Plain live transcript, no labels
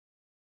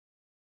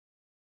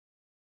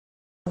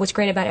What's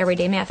great about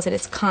Everyday Math is that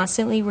it's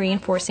constantly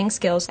reinforcing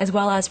skills as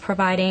well as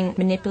providing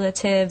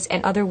manipulatives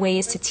and other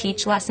ways to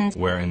teach lessons.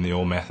 Where in the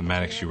old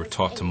mathematics you were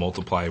taught to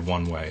multiply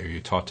one way or you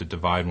were taught to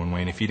divide one way,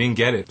 and if you didn't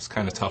get it, it's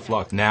kind of tough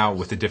luck. Now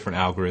with the different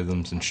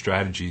algorithms and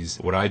strategies,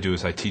 what I do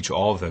is I teach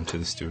all of them to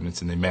the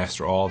students and they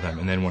master all of them,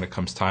 and then when it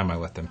comes time I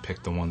let them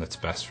pick the one that's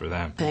best for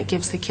them. And it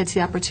gives the kids the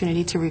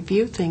opportunity to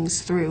review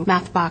things through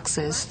math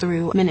boxes,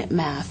 through minute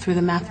math, through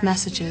the math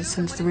messages,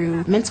 and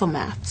through mental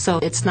math. So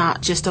it's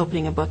not just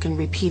opening a book and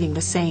repeating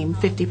the same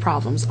 50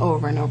 problems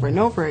over and over and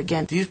over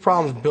again. These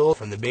problems build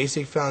from the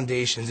basic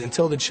foundations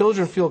until the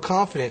children feel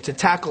confident to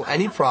tackle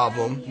any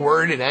problem,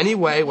 word in any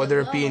way, whether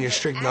it be in your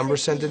strict number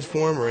sentence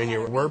form or in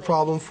your word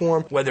problem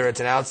form, whether it's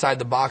an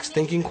outside-the-box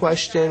thinking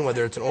question,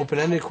 whether it's an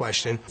open-ended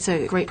question. It's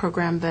a great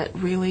program that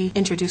really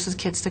introduces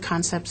kids to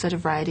concepts at a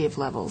variety of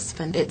levels,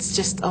 and it's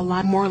just a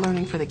lot more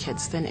learning for the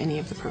kids than any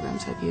of the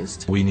programs I've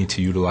used. We need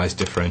to utilize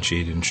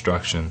differentiated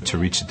instruction to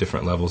reach the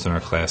different levels in our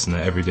class, and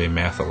the Everyday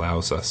Math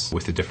allows us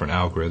with the different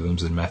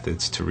algorithms and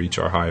methods to reach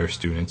our higher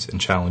students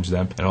and challenge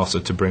them, and also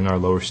to bring our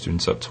lower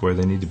students up to where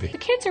they need to be. The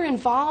kids are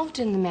involved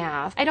in the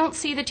math. I don't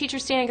see the teacher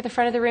standing at the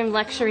front of the room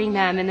lecturing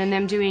them and then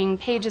them doing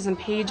pages and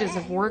pages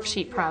of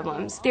worksheet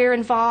problems. They're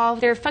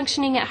involved, they're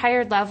functioning at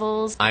higher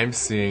levels. I'm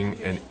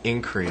seeing an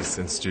increase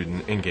in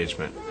student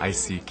engagement. I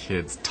see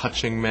kids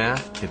touching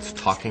math, kids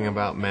talking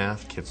about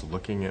math, kids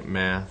looking at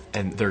math,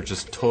 and they're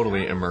just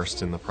totally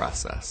immersed in the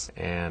process.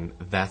 And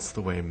that's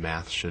the way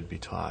math should be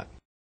taught.